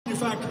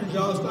manufacturing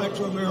jobs back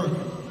to America.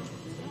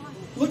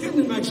 Look at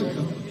New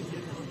Mexico.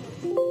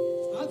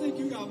 I think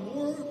you got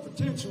more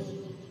potential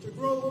to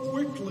grow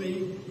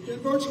quickly than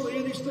virtually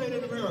any state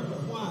in America.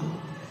 Why?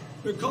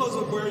 Because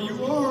of where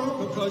you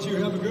are, because you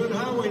have a good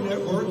highway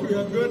network, you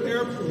have good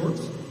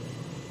airports,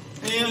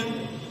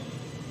 and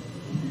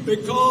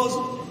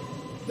because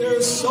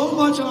there's so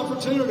much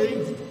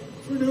opportunity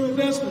for new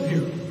investment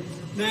here.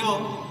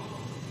 Now,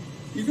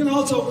 you can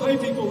also pay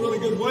people really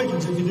good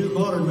wages if you do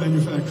modern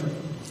manufacturing.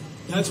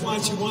 That's why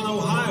she won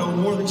Ohio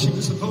more than she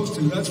was supposed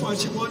to. That's why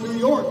she won New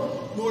York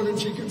more than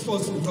she was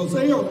supposed to, because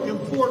they are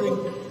importing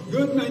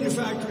good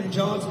manufacturing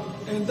jobs,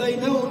 and they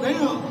know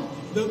now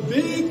the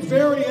big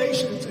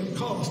variations in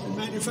cost in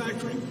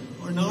manufacturing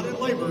are not in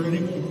labor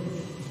anymore.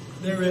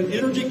 They're in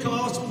energy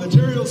costs,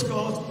 materials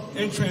costs,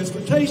 and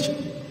transportation.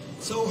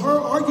 So her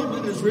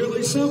argument is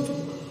really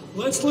simple.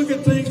 Let's look at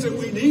things that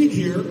we need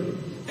here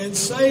and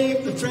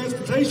save the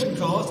transportation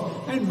costs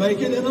and make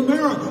it in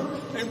America.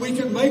 And we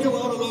can make a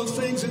lot of those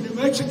things in New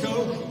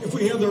Mexico if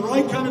we have the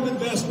right kind of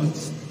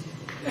investments.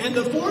 And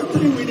the fourth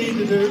thing we need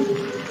to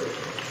do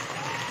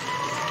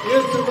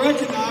is to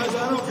recognize,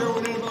 I don't care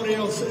what anybody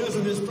else says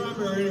in this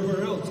primary or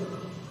anywhere else,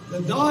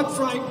 the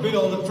Dodd-Frank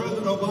bill that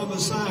President Obama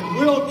signed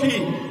will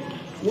keep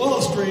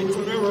Wall Street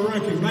from ever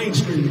wrecking Main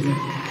Street again.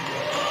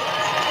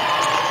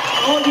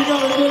 All you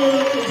got to do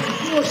is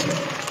enforce it.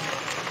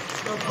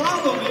 The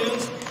problem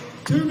is,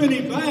 too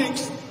many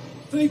banks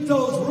think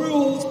those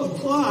rules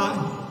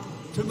apply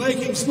to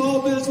making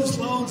small business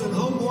loans and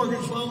home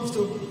mortgage loans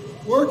to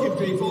working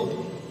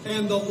people.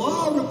 And the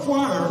law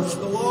requires,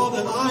 the law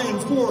that I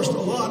enforced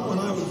a lot when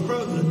I was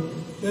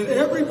president, that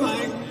every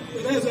bank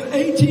that has an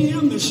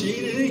ATM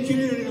machine in any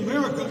community in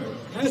America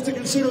has to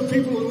consider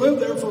people who live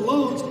there for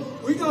loans.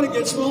 We got to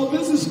get small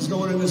businesses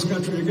going in this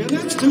country again.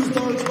 That's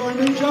 2/3 of our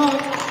new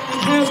jobs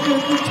and has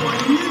been for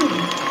 20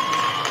 years.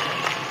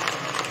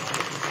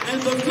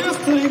 And the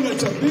fifth thing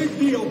that's a big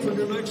deal for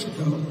New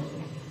Mexico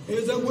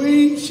is that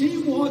she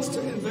wants to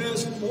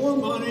invest more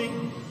money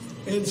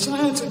in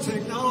science and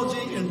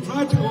technology in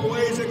practical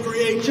ways that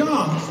create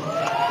jobs.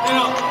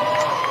 Now,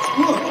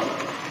 look,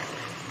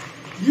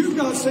 you've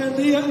got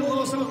Sandia and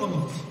Los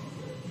Alamos.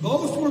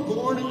 Both were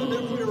born in the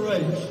nuclear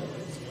age.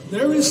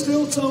 There is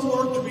still some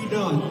work to be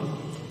done,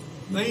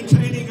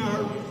 maintaining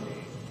our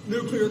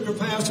nuclear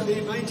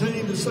capacity,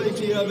 maintaining the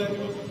safety of it,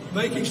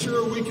 making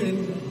sure we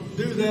can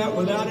do that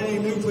without any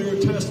nuclear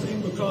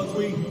testing, because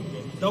we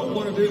don't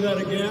want to do that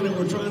again, and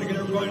we're trying to get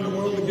everybody in the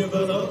world to give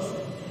that up.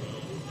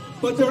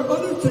 But there are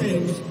other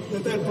things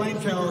that brain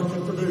power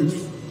can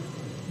produce.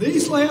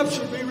 These labs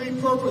should be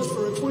repurposed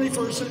for a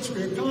 21st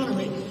century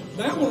economy.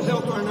 That will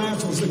help our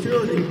national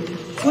security.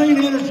 Clean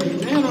energy,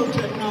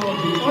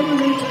 nanotechnology, other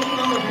new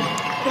technologies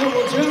that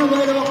will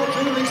generate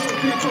opportunities for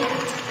people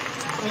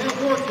to have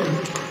work here.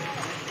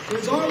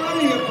 There's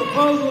already a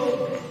proposal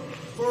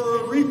for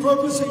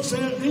repurposing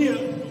Sandia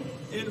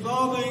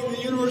involving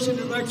the University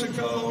of New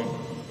Mexico,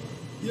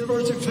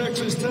 University of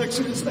Texas,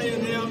 Texas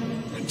A&M,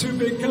 and two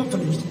big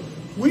companies.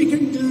 We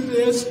can do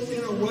this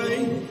in a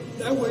way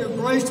that would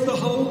embrace the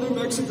whole New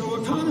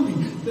Mexico economy.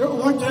 There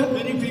aren't that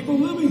many people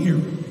living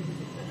here.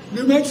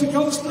 New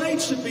Mexico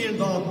State should be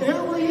involved.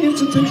 Every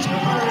institution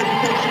of higher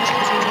education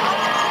should be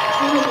involved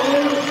in a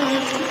way that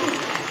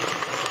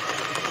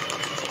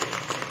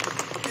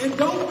And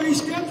don't be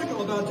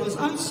skeptical about this.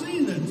 I've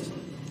seen this.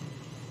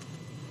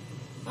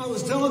 I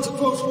was telling some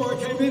folks before I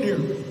came in here,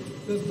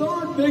 the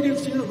third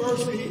biggest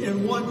university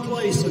in one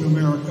place in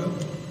America,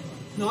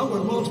 not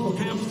with multiple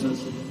campuses.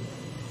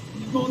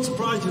 You won't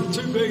surprise you, the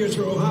two biggest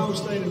are Ohio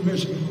State and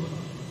Michigan.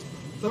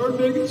 Third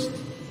biggest,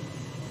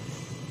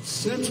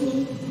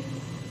 the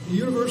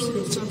University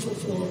of Central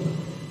Florida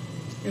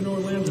in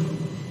Orlando.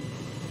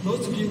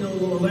 Most of you know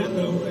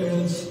Orlando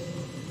as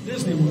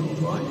Disney World,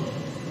 right?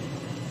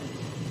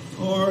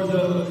 Or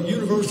the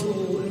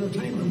Universal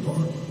Entertainment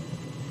Park.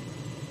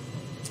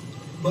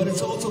 But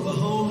it's also the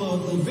home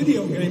of the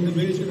video game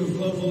division of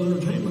Global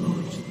Entertainment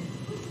Arts.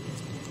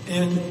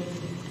 And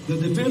the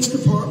Defense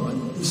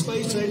Department, the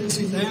Space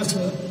Agency,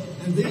 NASA,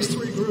 and these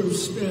three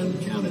groups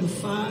counted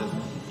 $5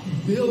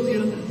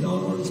 billion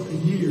a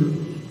year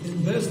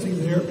investing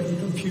there in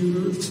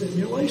computer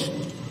simulation.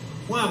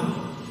 Why?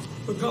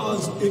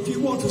 Because if you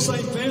want the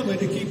same family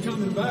to keep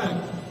coming back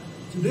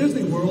to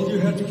Disney World, you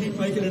have to keep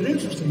making it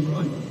interesting,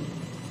 right?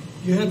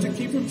 You have to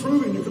keep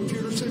improving the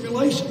computer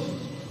simulation.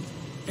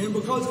 And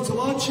because it's a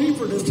lot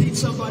cheaper to teach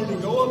somebody to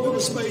go up in a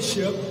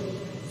spaceship,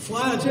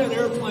 fly a jet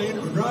airplane,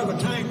 or drive a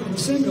tank on a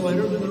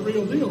simulator than the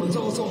real deal. It's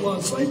also a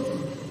lot safer.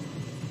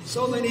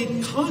 So they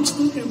need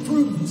constant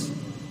improvements.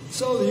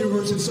 So the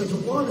University of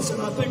Central Florida said,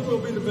 I think we'll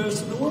be the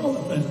best in the world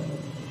at that.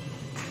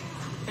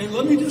 And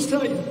let me just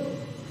tell you,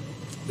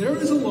 there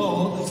is a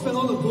law that's been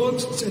on the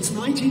books since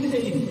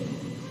 1980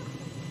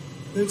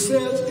 that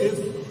says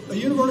if a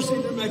university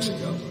in New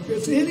Mexico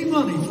gets any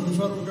money from the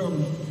federal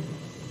government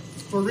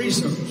for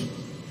research,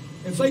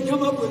 if they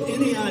come up with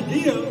any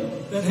idea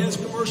that has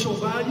commercial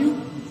value,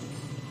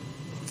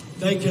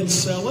 they can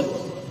sell it,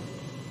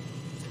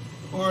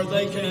 or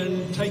they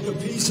can take a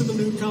piece of a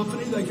new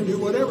company, they can do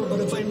whatever. But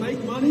if they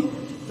make money,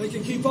 they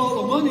can keep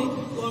all the money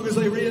as long as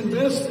they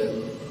reinvest it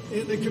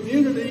in the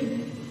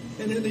community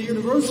and in the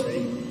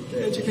university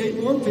to educate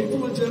more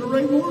people and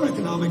generate more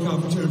economic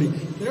opportunity.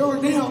 There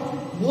are now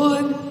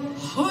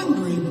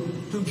 100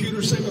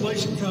 computer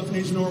simulation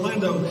companies in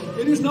Orlando.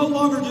 It is no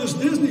longer just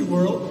Disney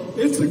World,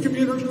 it's the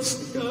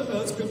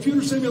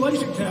computer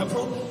simulation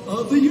capital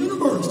of the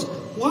universe.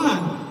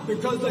 Why?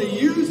 Because they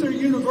use their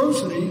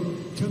university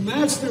to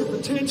match their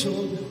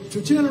potential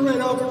to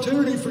generate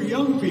opportunity for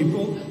young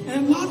people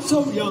and not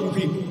so young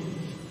people.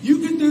 You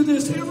can do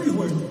this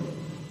everywhere.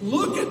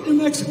 Look at New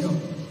Mexico.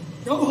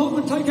 Go home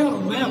and take out a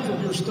map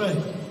of your state.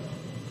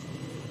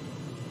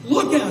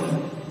 Look at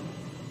it.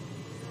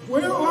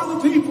 Where are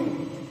the people?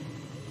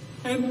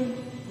 And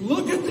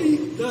look at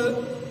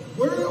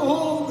where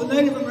all the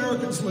Native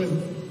Americans live.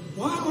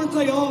 Why aren't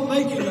they all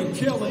making a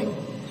killing,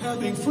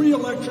 having free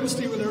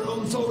electricity with their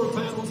own solar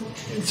panels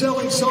and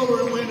selling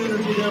solar and wind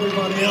energy to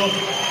everybody else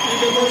and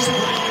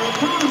diversifying their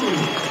economy?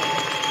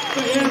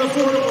 They had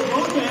affordable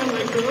broadband,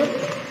 they could.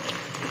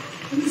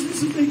 And this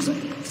is a big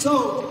thing.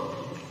 So,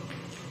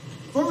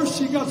 first,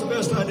 she got the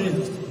best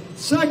ideas.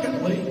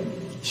 Secondly,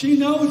 she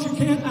knows you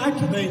can't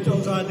activate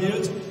those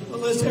ideas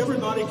unless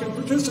everybody can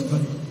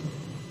participate.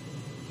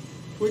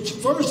 Which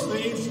first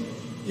means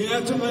you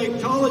have to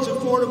make college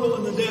affordable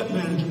in the debt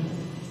management.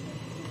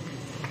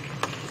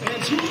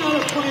 And she's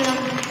got a plan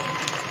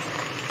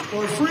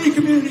for free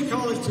community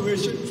college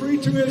tuition, free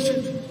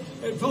tuition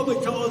at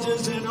public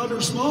colleges and other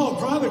small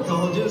private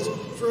colleges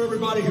for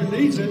everybody who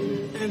needs it,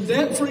 and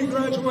debt-free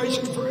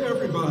graduation for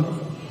everybody.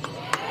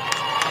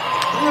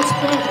 That's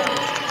better.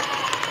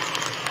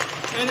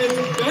 And it's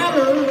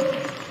better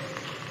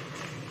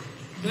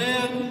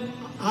than,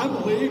 I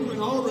believe, in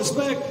all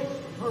respect,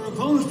 her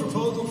opponent's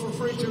proposal for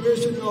free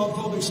tuition in all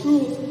public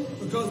schools,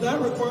 because that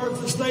requires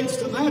the states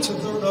to match a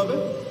third of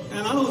it,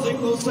 and I don't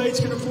think those states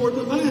can afford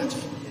to match.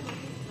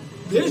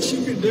 This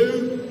you can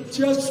do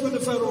just for the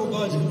federal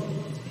budget.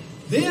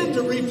 Then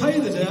to repay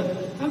the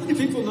debt, how many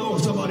people know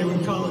of somebody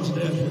with college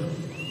debt here?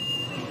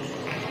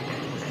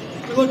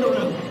 You look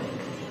around.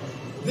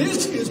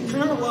 This is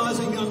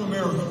paralyzing young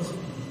Americans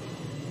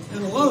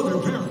and a lot of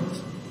their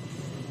parents.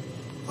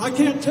 I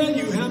can't tell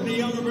you how many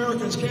young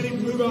Americans can't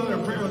even move out of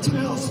their parents'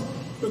 house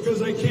because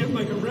they can't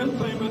make a rent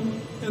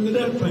payment and the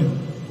debt payment.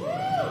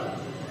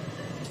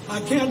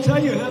 I can't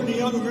tell you how many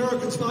young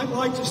Americans might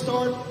like to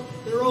start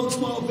their own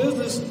small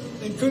business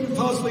and couldn't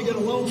possibly get a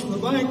loan from the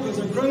bank because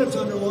their credit's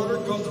underwater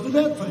because of the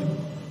debt payment.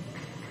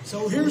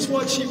 So here's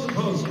what she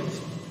proposes.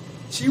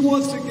 She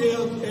wants to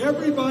give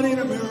everybody in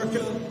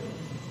America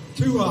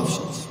two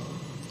options.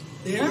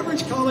 The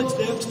average college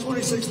debt is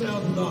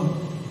 $26,000.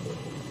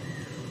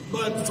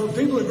 But for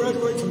people who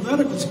graduate from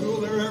medical school,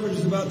 their average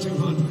is about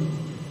 $200.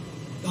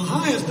 The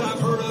highest I've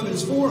heard of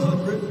is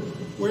 $400,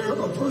 where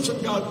a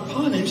person got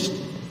punished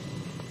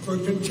for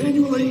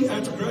continually,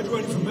 after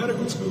graduating from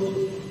medical school,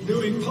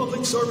 doing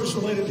public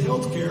service-related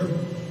health care,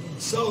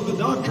 so the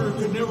doctor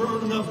could never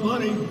earn enough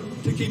money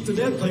to keep the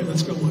debt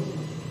payments going.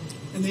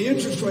 And the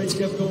interest rates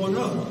kept going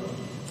up.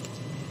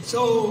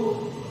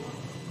 So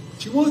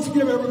she wants to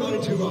give everybody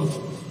two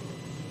options.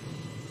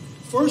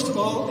 First of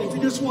all, if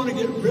you just want to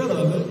get rid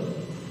of it,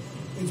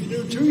 if you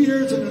do 2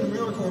 years in an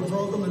AmeriCorps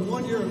program and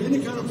 1 year of any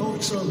kind of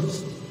public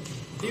service,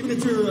 even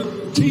if you're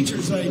a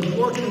teacher's aide, you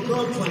work in a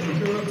drug clinic,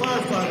 you're a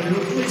firefighter,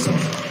 you're a police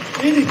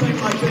officer, anything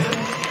like that,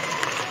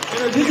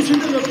 in addition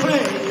to the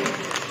pay,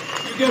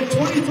 you get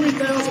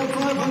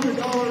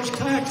 $23,500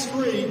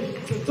 tax-free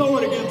to throw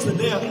it against the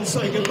debt and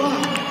say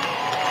goodbye.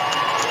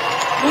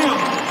 Now,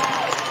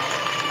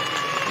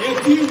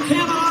 if you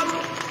cannot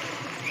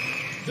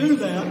do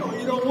that, or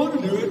you don't want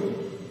to do it,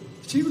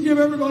 she would give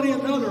everybody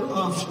another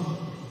option: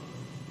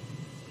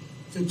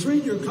 to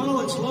treat your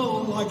college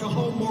loan like a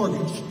home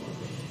mortgage.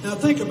 Now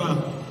think about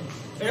it.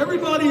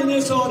 Everybody in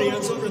this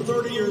audience under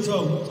 30 years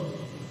old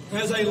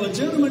has a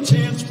legitimate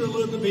chance to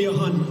live to be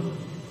 100.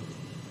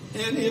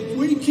 And if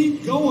we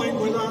keep going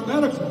with our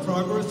medical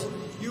progress,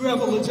 you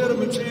have a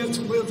legitimate chance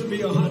to live to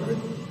be 100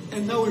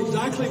 and know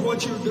exactly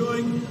what you're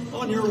doing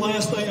on your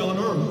last day on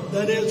earth.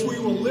 That is, we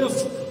will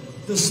lift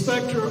the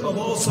specter of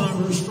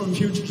Alzheimer's from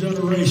future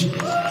generations.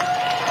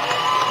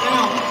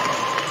 Now,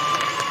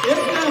 if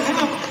that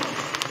happens,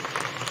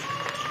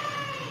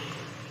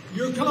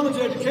 your college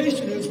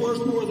education is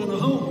worth more than a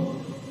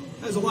home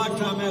as a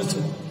lifetime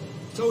asset.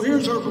 So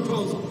here's our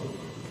proposal.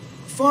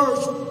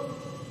 First,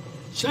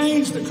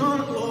 change the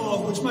current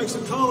law, which makes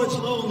a college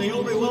loan the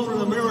only loan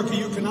in America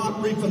you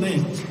cannot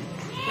refinance.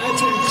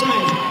 That's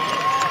insane.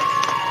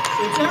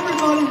 If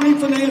everybody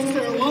refinanced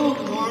their loan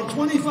tomorrow,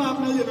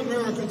 25 million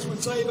Americans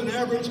would save an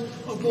average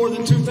of more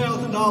than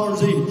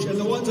 $2,000 each, and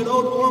the ones that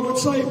owed more would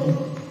save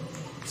more.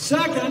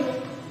 Second,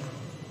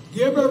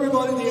 give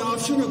everybody the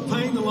option of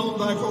paying the loan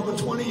back over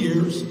 20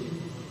 years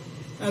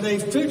at a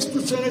fixed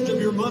percentage of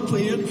your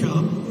monthly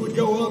income. It would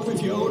go up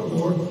if you owed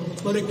more,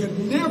 but it could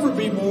never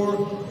be more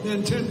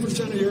than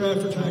 10% of your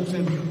after-tax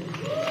income.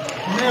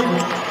 Never.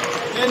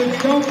 And if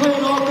you don't pay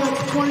it off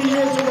after 20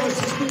 years, the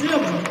rest is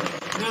forgiven.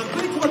 Now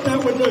think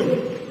that would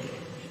do?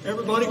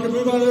 Everybody could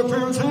move out of their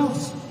parents'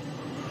 house.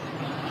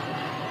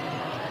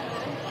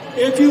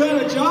 If you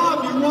had a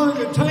job you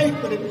wanted to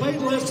take, but it paid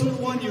less than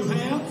the one you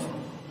have,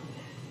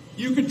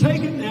 you could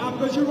take it now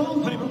because your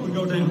loan payment would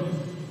go down.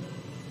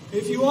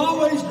 If you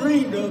always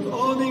dreamed of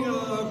owning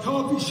a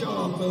coffee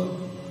shop, a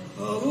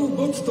little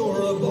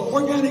bookstore, an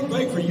organic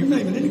bakery, you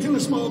name it, any kind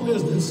of small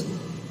business,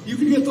 you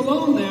can get the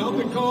loan now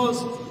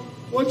because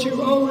what you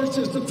owe is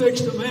just a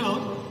fixed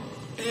amount.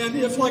 And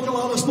if, like a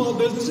lot of small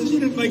businesses, you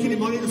didn't make any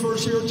money the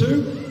first year or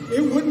two,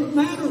 it wouldn't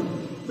matter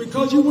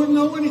because you wouldn't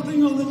owe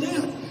anything on the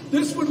debt.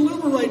 This would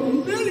liberate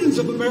millions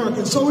of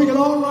Americans so we can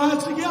all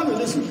rise together.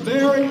 This is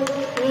very,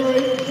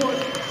 very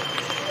important.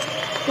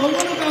 But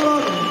what about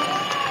others?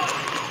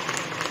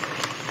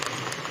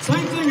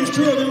 Same thing is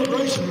true of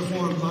immigration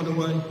reform, by the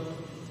way.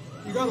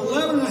 You got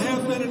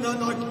 11.5 million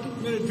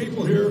undocumented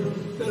people here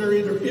that are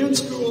either in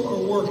school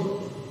or working.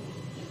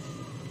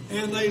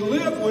 And they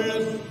live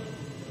with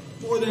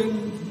more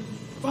than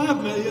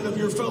 5 million of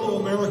your fellow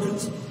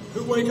Americans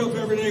who wake up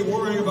every day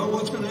worrying about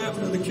what's going to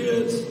happen to the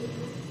kids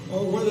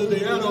or whether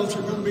the adults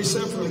are going to be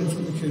separated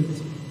from the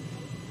kids.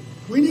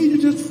 We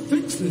need to just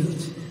fix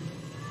this.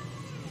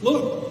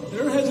 Look,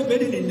 there hasn't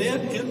been any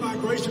net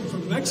in-migration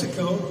from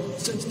Mexico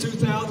since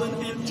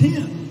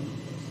 2010.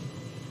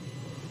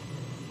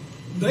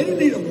 They didn't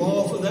need a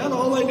wall for that.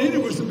 All they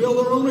needed was to build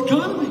their own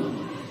economy.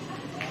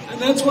 And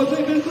that's what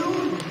they've been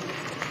doing.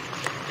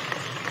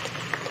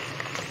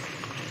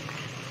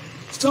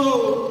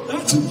 So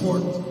that's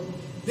important.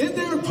 Then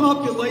there are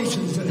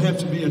populations that have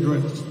to be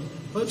addressed.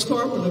 Let's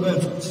start with the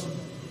veterans.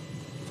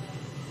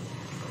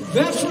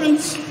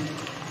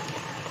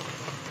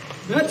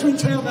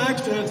 Veterans have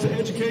access to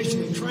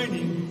education and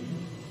training,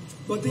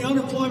 but the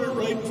unemployment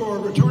rate for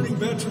returning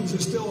veterans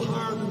is still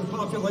higher than the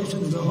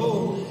population as a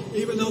whole,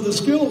 even though the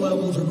skill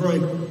levels are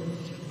greater.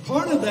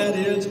 Part of that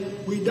is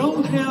we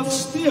don't have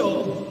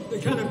still the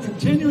kind of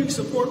continuing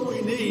support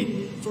we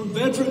need from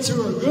veterans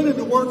who are good in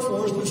the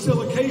workforce but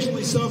still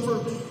occasionally suffer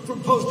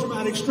from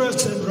post-traumatic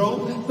stress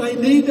syndrome. They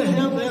need to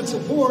have that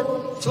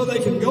support so they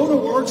can go to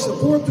work,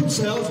 support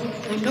themselves,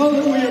 and know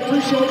that we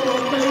appreciate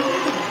what they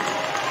do.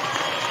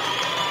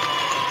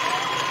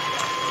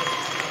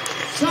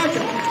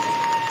 Second,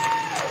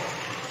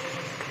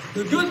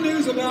 the good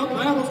news about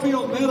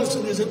battlefield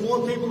medicine is that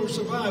more people are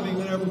surviving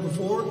than ever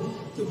before.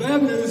 The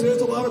bad news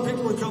is a lot of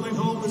people are coming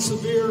home with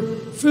severe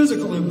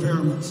physical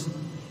impairments.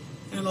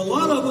 And a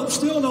lot of them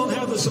still don't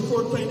have the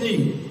support they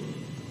need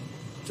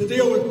to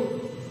deal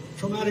with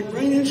traumatic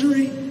brain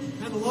injury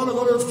and a lot of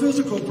other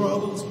physical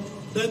problems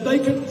that they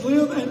could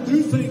live and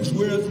do things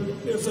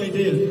with if they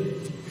did.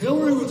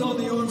 Hillary was on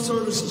the Armed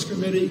Services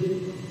Committee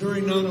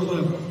during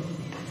 9/11.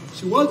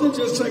 She wasn't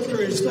just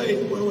Secretary of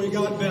State when we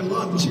got bin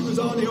Laden. She was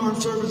on the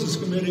Armed Services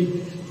Committee,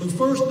 the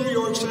first New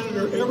York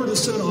senator ever to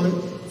sit on it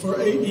for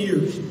 8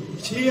 years.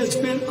 She has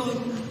spent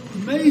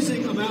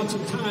amazing amounts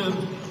of time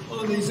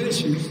on these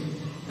issues.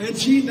 And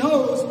she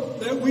knows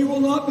that we will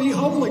not be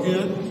whole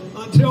again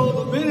until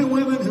the men and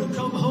women who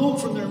come home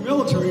from their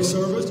military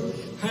service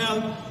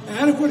have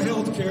adequate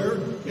health care,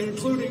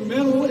 including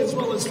mental as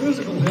well as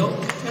physical health,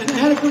 and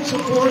adequate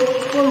support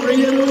for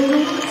re-entering the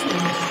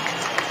workforce.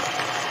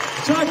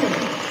 Second,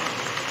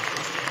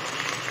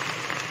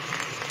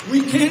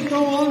 we can't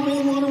go on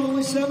being one of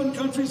only 7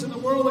 countries in the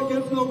world that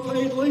gives no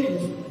paid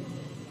leave.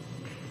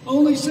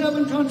 Only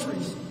 7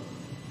 countries.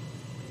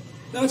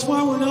 That's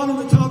why we're not in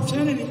the top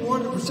 10 anymore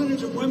in the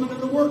percentage of women in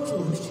the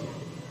workforce.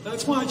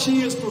 That's why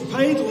she is for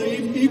paid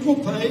leave, equal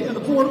pay, and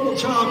affordable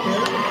child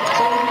care, so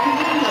we can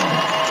do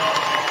that.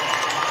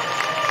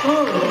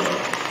 Third,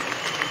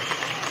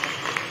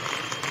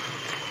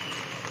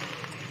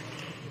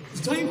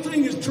 the same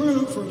thing is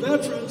true for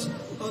veterans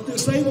of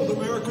disabled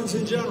Americans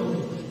in general.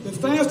 The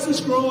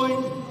fastest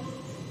growing,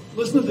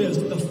 listen to this,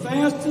 the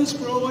fastest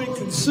growing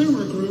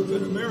consumer group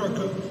in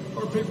America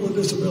are people with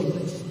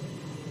disabilities.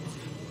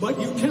 But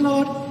you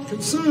cannot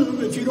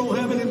consume if you don't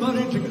have any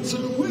money to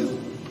consume with.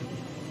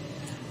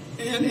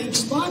 And in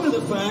spite of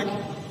the fact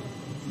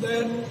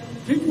that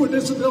people with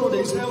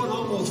disabilities have an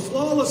almost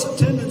flawless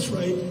attendance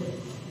rate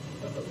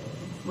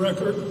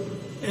record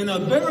and a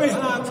very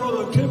high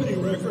productivity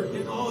record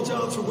in all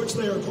jobs for which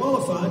they are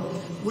qualified,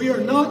 we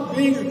are not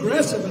being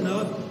aggressive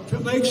enough to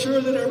make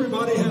sure that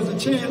everybody has a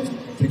chance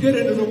to get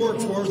into the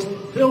workforce.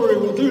 Hillary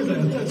will do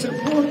that. That's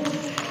important.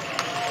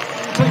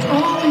 Take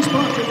all these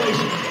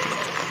populations.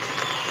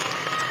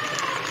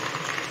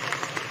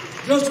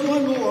 Just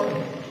one more.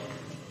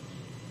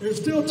 There's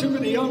still too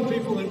many young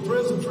people in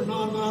prison for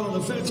nonviolent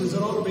offenses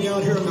that ought to be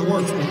out here in the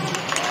workforce.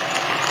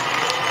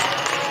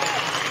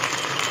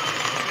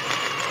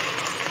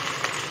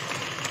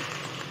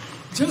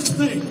 Just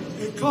think,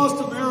 it cost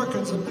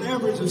Americans an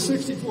average of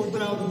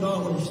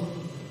 $64,000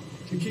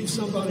 to keep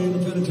somebody in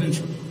the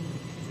penitentiary.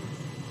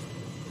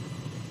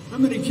 How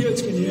many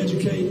kids can you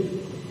educate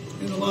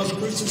in the Las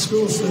Cruces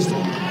school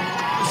system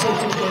for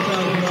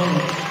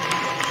 $64,000?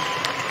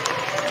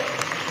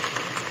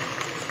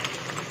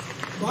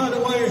 By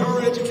the way,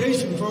 her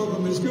education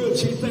program is good.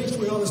 She thinks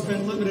we ought to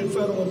spend limited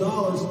federal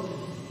dollars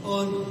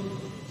on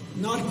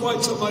Not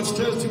quite so much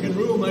testing and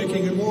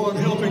rulemaking and more on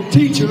helping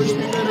teachers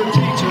be better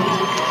teachers,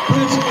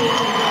 principals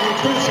be better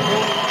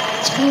principals,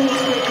 schools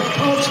fit the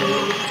culture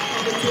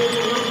of the kids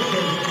they're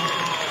educating.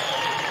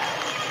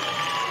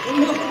 But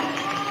look,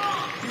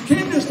 you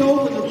can't just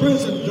open the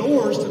prison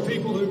doors to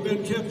people who've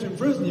been kept in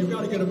prison. You've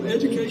got to get them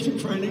education,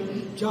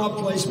 training, job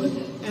placement,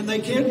 and they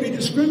can't be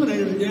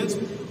discriminated against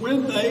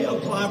when they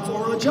apply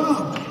for a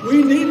job.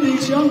 We need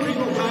these young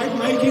people back,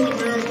 making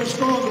America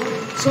stronger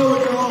so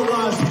we can all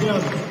rise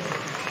together.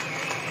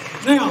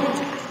 Now,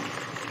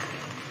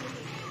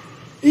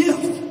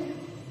 if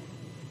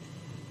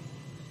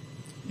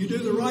you do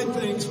the right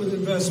things with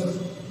investment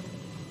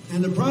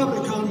and the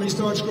private economy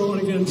starts growing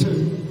again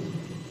too,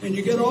 and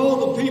you get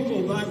all the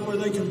people back where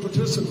they can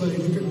participate,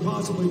 who can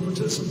possibly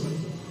participate,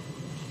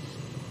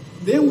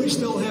 then we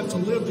still have to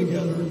live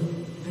together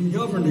and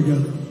govern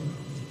together.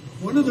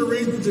 One of the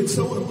reasons it's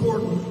so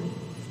important,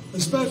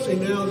 especially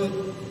now that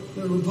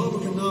the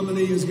Republican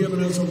nominee has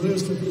given us a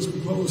list of his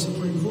proposed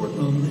Supreme Court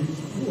nominees,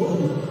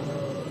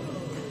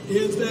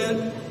 is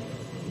that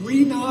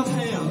we not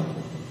have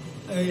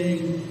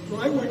a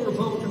right-wing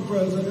Republican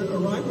president, a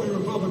right-wing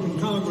Republican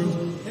Congress,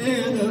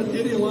 and an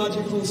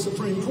ideological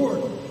Supreme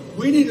Court.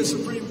 We need a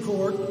Supreme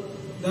Court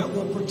that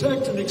will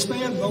protect and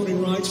expand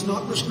voting rights,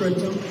 not restrict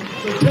them,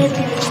 protect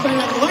and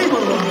expand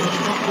labor rights,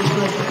 not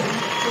restrict them,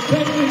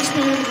 protect and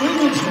expand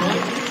women's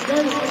rights,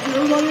 their rights, and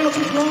everybody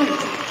else's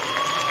rights.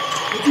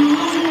 If you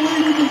really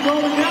believe you can grow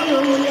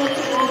together, we have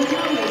to grow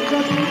together. We've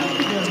got to live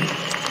together.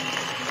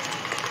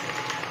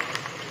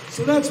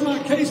 So that's my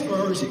case for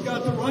her. She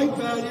got the right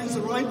values,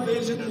 the right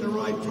vision, and the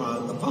right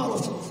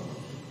policies.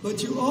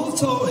 But you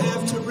also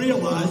have to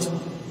realize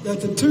that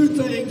the two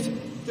things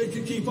that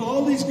could keep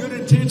all these good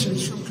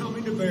intentions from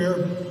coming to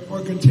bear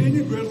are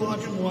continued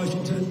gridlock in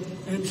Washington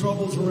and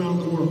troubles around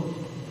the world.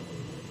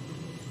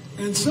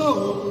 And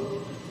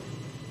so,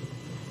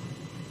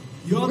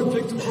 you ought to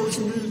pick the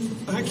person who's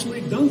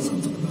actually done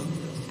something about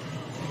this.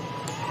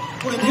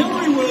 When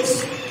Hillary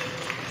was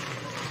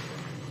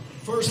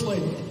First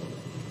Lady,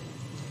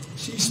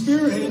 she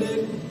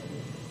spearheaded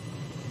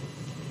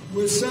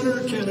with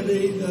Senator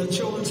Kennedy the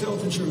Children's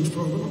Health Insurance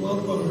Program, a lot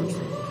of others.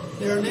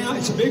 They are now,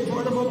 it's a big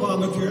part of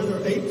Obamacare. There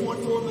are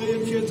 8.4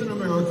 million kids in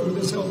America with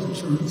this health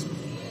insurance.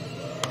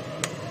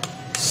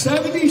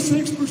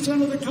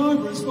 76% of the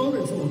Congress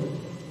voted for it.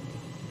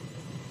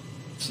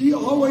 She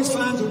always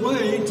finds a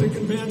way to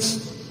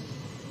convince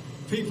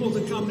people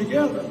to come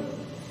together.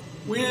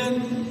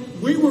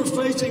 When we were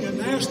facing a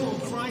national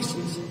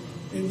crisis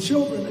in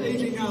children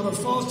aging out of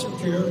foster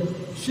care,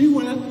 she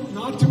went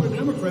not to a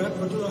Democrat,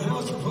 but to a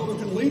House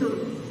Republican leader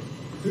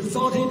who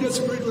thought he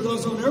disagreed with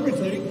us on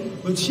everything,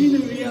 but she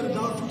knew he had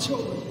adopted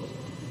children.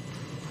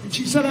 And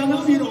she said, I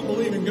know you don't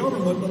believe in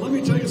government, but let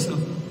me tell you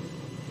something.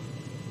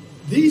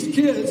 These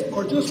kids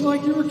are just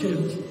like your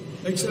kids,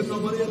 except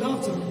nobody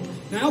adopts them.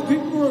 Now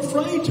people are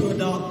afraid to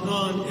adopt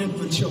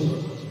non-infant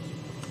children.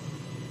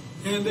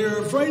 And they're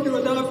afraid to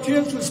adopt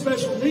kids with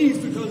special needs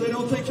because they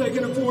don't think they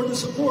can afford to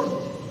support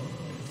them.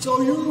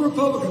 So you're a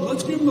Republican.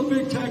 Let's give them a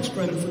big tax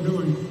credit for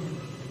doing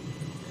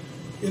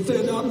it. If they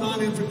adopt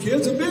non-infant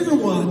kids, a bigger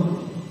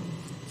one.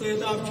 If they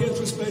adopt kids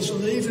with special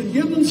needs, and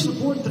give them the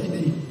support they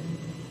need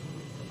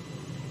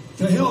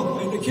to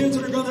help. And the kids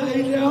that are going to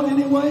age out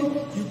anyway,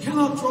 you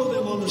cannot throw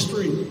them on the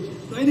street.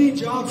 They need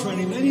job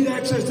training. They need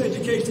access to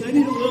education. They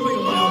need a living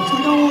allowance.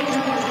 We don't want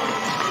people to go on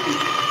the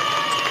street.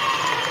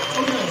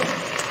 Okay.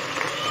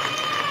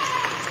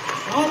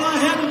 All I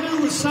had to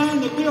do was sign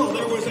the bill.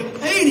 There was an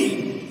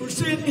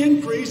 80%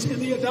 increase in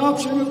the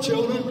adoption of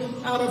children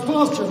out of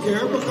foster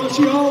care because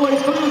she always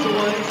finds a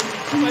way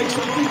to make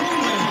something good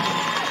happen.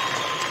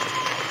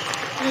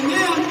 And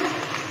then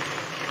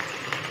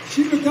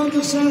she becomes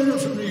a senator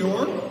from New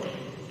York,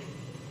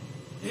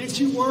 and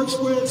she works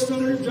with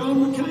Senator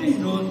John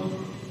McCain on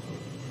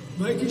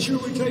making sure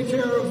we take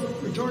care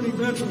of returning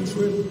veterans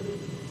with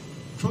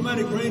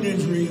traumatic brain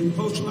injury and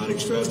post-traumatic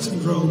stress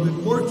syndrome,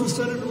 and worked with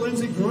Senator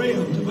Lindsey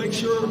Graham to make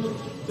sure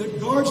that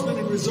guardsmen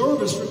and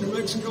reservists from New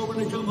Mexico, when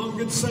they come home,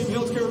 get the same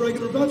health care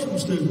regular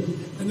veterans do.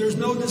 And there's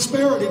no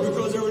disparity,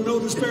 because there was no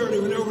disparity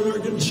when they were there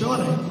getting shot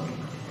at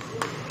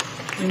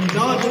and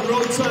dodging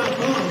roadside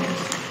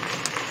bombs.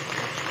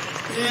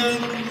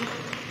 And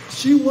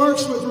she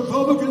works with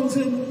Republicans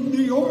in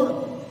New York,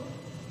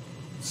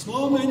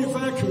 small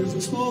manufacturers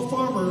and small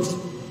farmers,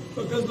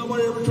 because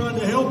nobody ever tried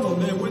to help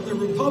them. And when the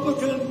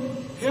Republican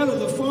head of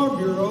the Farm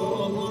Bureau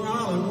on Long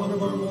Island, one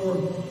of our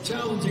more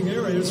challenging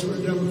areas for a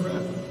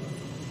Democrat,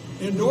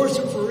 endorsed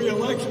him for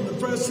re-election, the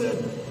press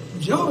said,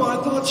 Joe, I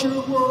thought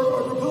you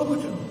were a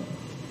Republican.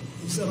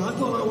 He said, I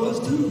thought I was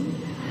too.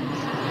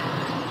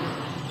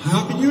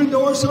 How can you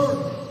endorse her?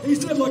 He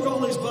said, look, all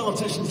these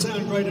politicians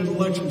sound great at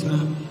election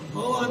time.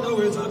 All I know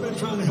is I've been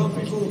trying to help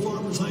these little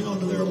farmers hang on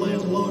to their land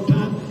a long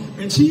time,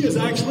 and she has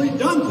actually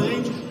done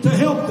things to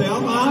help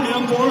them. I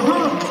am for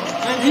her.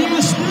 And he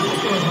is still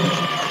for her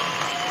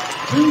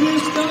to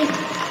this day.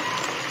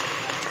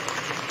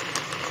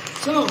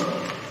 So,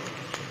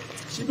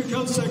 she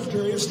becomes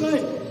Secretary of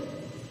State.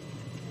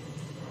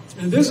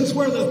 And this is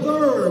where the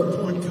third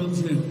point comes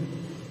in.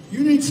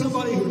 You need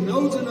somebody who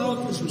knows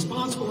enough, is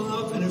responsible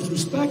enough, and is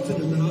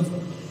respected enough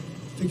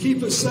to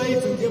keep us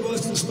safe and give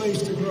us the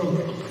space to grow.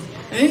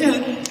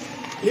 And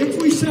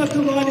if we set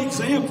the right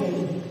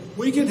example,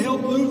 we can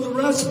help move the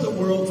rest of the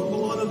world from a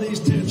lot of these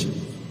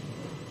tensions.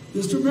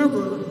 Just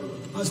remember,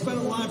 I spent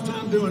a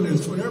lifetime doing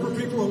this. Whenever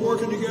people are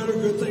working together,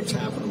 good things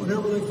happen.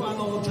 Whenever they fight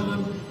all the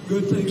time,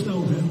 good things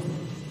don't happen.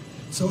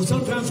 So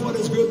sometimes what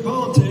is good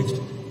politics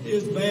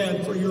is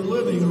bad for your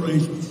living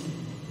arrangements.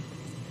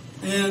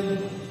 And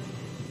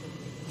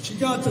she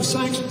got the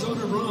sanctions on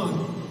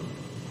Iran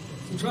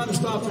to try to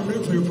stop their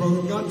nuclear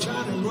program, got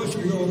China and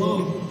Russia to go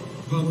along.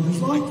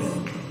 Republicans like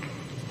that.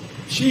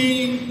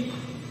 She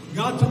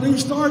got the New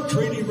START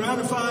treaty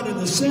ratified in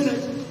the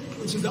Senate,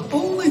 which is the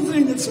only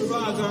thing that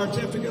survives our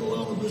attempt to get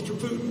along with Mr.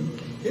 Putin.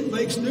 It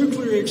makes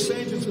nuclear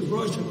exchanges with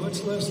Russia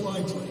much less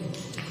likely.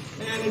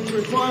 And it's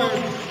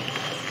required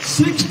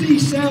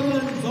 67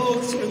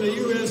 votes in the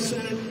U.S.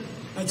 Senate.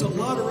 That's a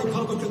lot of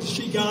Republicans.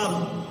 She got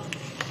them.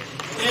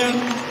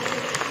 And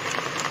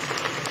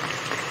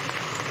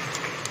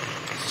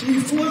she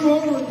flew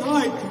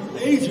overnight from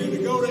Asia to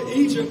go to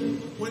Egypt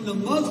when the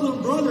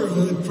Muslim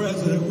Brotherhood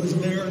president was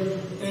there,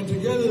 and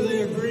together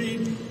they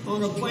agreed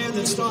on a plan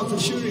that stopped the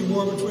shooting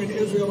war between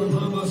Israel and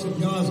Hamas in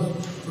Gaza.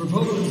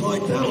 Republicans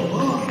like that a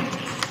lot.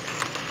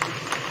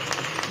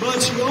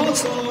 But she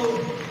also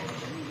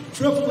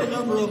tripled the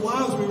number of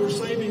lives we were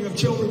saving of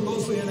children,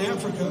 mostly in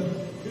Africa,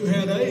 who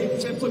had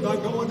AIDS, simply by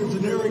going to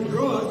generic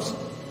drugs.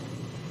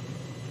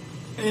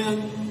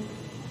 And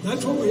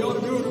that's what we ought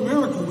to do in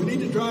America. We need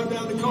to drive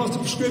down the cost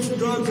of prescription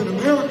drugs in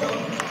America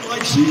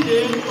like she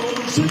did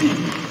overseas.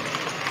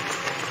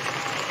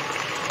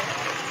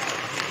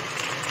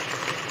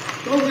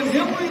 So when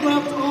Hillary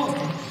left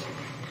office,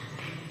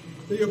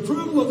 the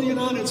approval of the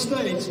United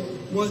States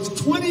was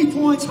 20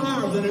 points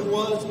higher than it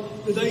was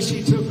the day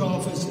she took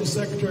office as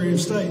Secretary of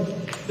State.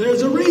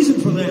 There's a reason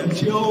for that.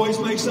 She always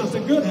makes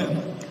something good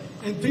happen.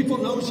 And people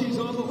know she's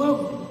on the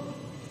level.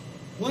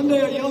 One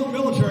day a young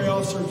military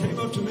officer came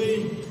up to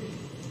me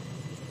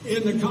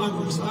in the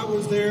Congress. I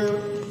was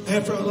there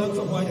after I left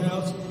the White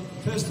House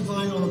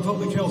testifying on a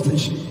public health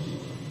issue.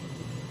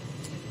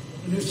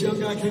 And this young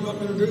guy came up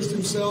and introduced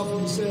himself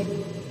and he said,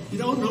 "You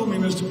don't know me,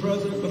 Mr.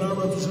 President, but I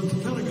represent the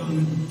Pentagon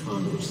in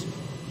Congress.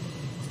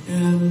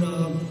 And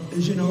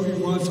as you know, your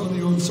wife's on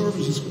the Armed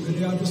Services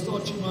Committee. I just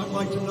thought you might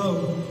like to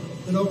know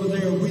that over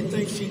there we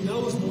think she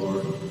knows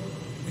more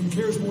and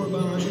cares more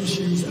about our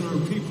issues and our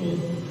people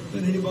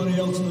than anybody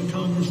else in the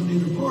Congress in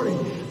either party."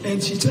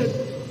 And he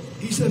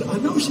said, "I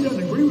know she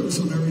doesn't agree with us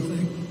on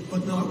everything,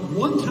 but not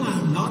one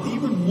time, not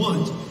even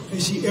once,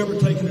 has she ever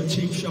taken a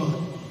cheap shot.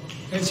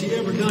 Has she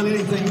ever done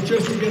anything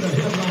just to get a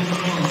headline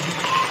tomorrow?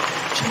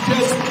 She's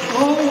just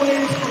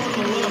always on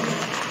the level."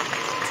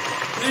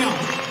 Now,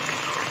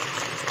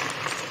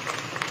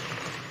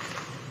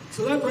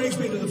 so that brings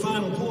me to the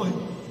final point.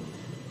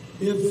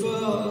 If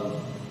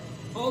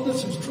all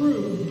this is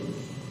true,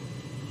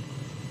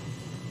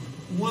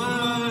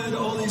 why do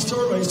all these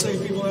surveys say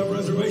people have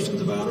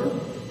reservations about her?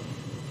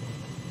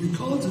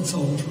 Because it's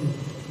all true.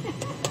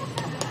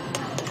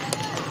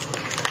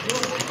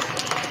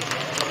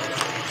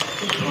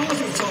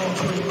 Because it's all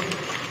true.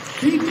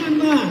 Keep in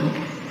mind,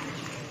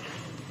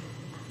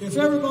 if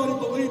everybody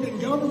believed in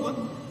government,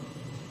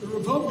 the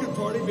Republican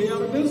Party would be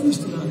out of business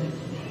today.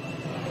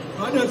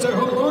 Right? That's their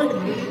whole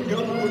argument. The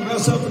government would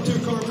mess up a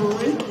two-car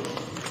parade.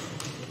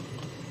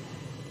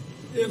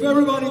 If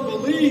everybody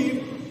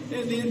believed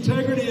in the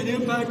integrity and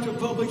impact of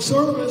public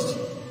service,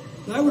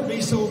 that would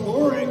be so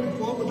boring.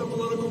 What would the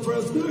political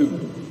press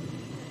do?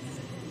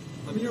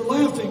 I mean, you're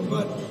laughing,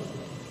 but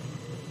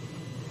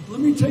let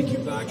me take you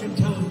back in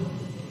time.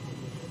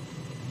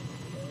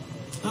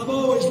 I've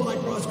always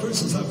liked Ross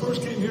Cruz. I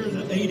first came here in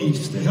the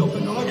 80s to help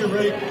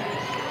inaugurate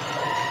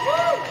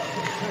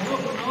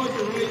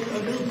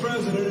a new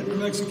president at New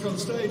Mexico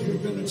State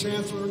who'd been the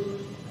chancellor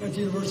at the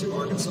University of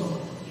Arkansas.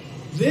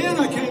 Then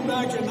I came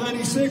back in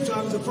 96.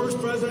 I was the first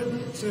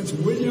president since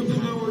William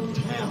Howard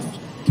Taft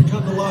to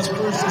come to Las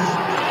Cruces.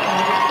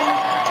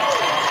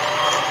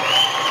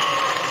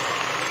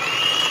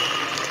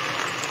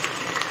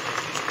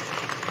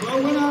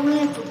 Well, when I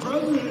ran for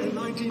president in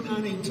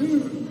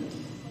 1992,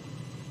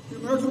 the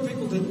American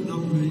people didn't know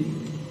me.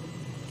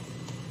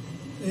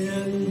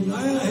 And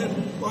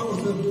I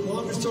was the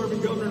longest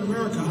serving governor in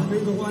America. I knew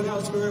the White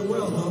House very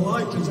well. I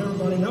liked, as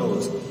everybody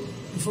knows,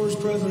 the first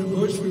President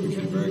Bush. We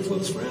became very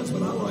close friends,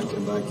 but I liked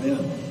him back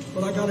then.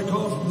 But I got a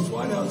call from the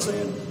White House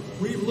saying,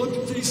 "We've looked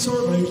at these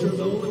surveys. You're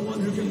the only one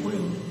who can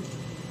win."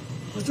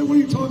 I said, "What are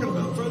you talking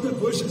about? President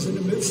Bush is in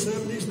the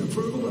mid-70s in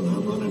approval, and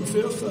I'm running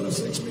fifth out of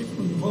 6 people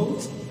in the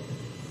polls."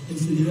 He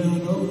said, "Yeah, I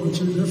know. What's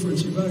your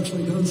difference? You've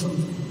actually done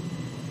something.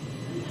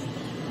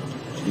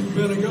 You've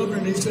been a governor."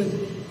 And he said,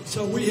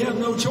 "So we have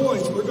no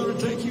choice. We're going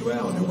to take you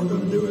out, and we're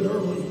going to do it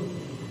early.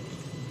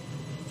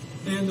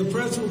 And the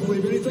press will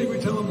believe anything we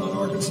tell them about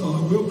Arkansas.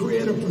 We'll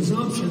create a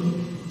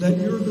presumption that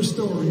you're the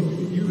story,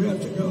 and you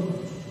have to go."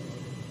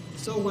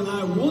 So when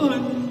I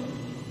won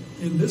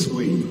in this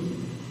week,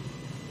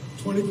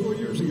 24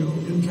 years ago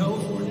in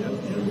California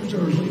and New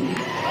Jersey.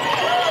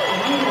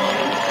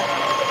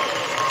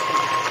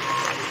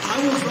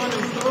 I was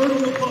running third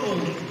in the poll.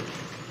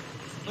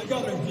 I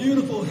got a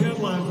beautiful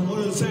headline from one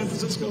of the San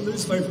Francisco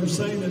newspapers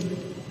saying that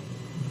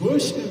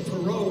Bush and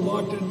Perot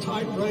locked in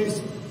tight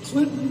race,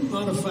 Clinton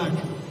not a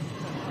factor.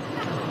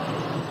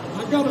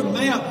 I got a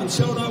map that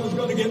showed I was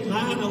going to get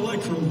 9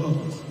 electoral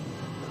votes.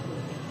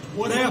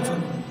 What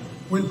happened?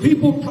 When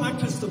people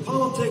practice the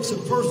politics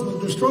of personal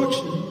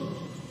destruction,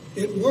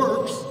 it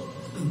works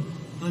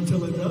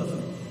until it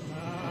doesn't.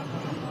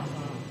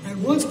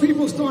 And once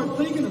people start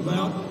thinking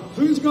about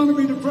who's going to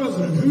be the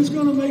president, who's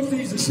going to make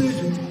these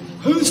decisions,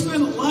 who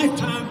spent a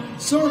lifetime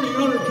serving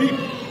other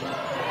people,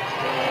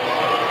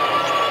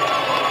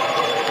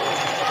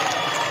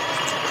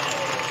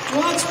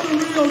 what's the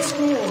real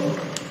score?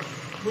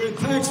 With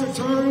tax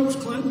returns,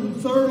 Clinton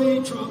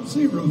 30, Trump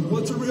 0.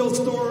 What's the real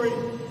story?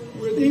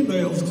 With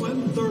emails,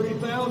 Clinton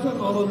 30,000,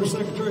 all other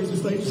secretaries of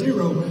state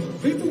 0.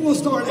 People will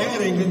start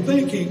adding and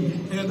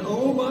thinking, and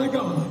oh my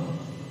God,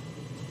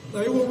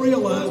 they will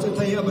realize that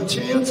they have a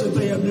chance that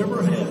they have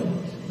never had,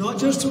 not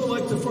just to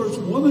elect the first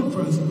woman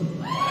president,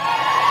 but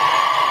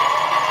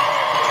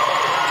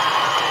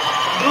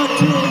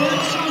to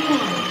elect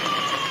someone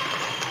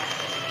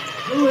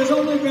who has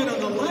only been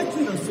an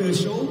elected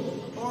official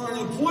or an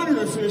appointed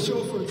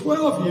official for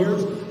 12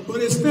 years, but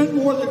has spent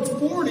more than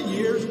 40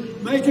 years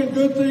making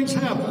good things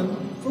happen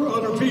for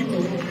other people.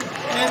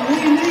 And we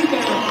need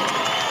that.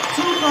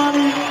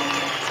 Somebody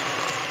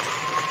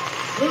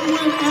who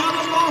went out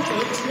of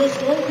office just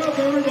woke up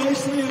every day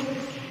saying,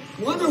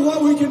 wonder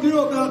what we can do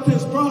about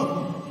this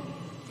problem.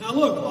 Now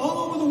look,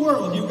 all over the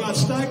world, you've got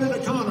stagnant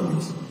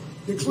economies,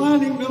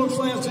 declining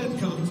middle-class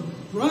incomes,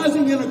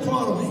 rising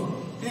inequality,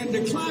 and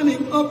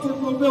declining upward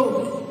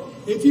mobility.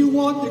 If you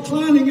want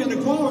declining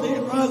inequality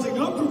and rising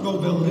upward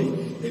mobility,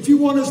 if you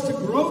want us to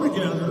grow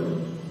together,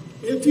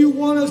 if you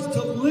want us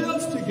to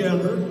live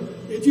together,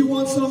 if you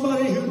want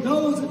somebody who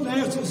knows that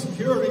national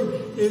security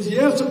is,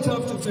 yes, a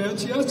tough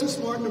defense, yes, a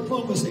smart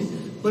diplomacy,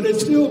 but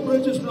it's still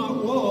bridges,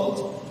 not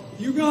walls,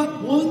 you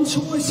got one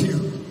choice here.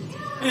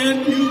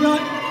 And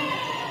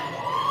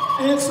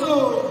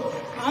so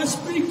I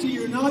speak to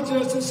you not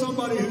just as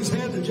somebody who's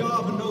had the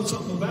job and knows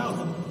something about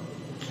it,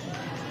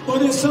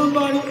 but as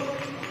somebody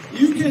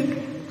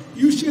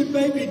you should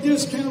maybe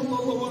discount a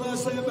little of what I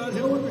say about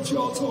Hillary, but you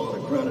also ought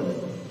to credit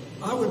it.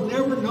 I would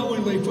never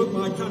knowingly put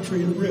my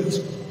country at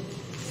risk.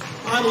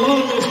 I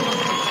love this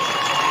country.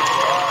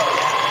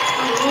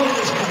 I love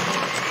this country.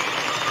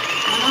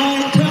 And I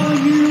am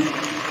telling you,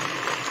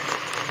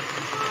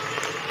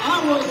 I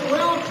was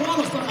well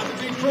qualified to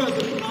be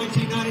president in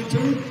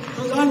 1992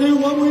 because I knew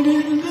what we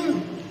needed to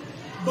do.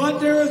 But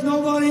there is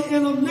nobody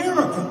in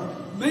America,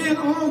 man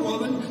or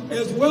woman,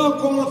 as well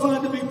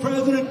qualified to be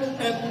president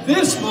at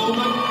this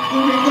moment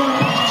when we go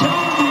to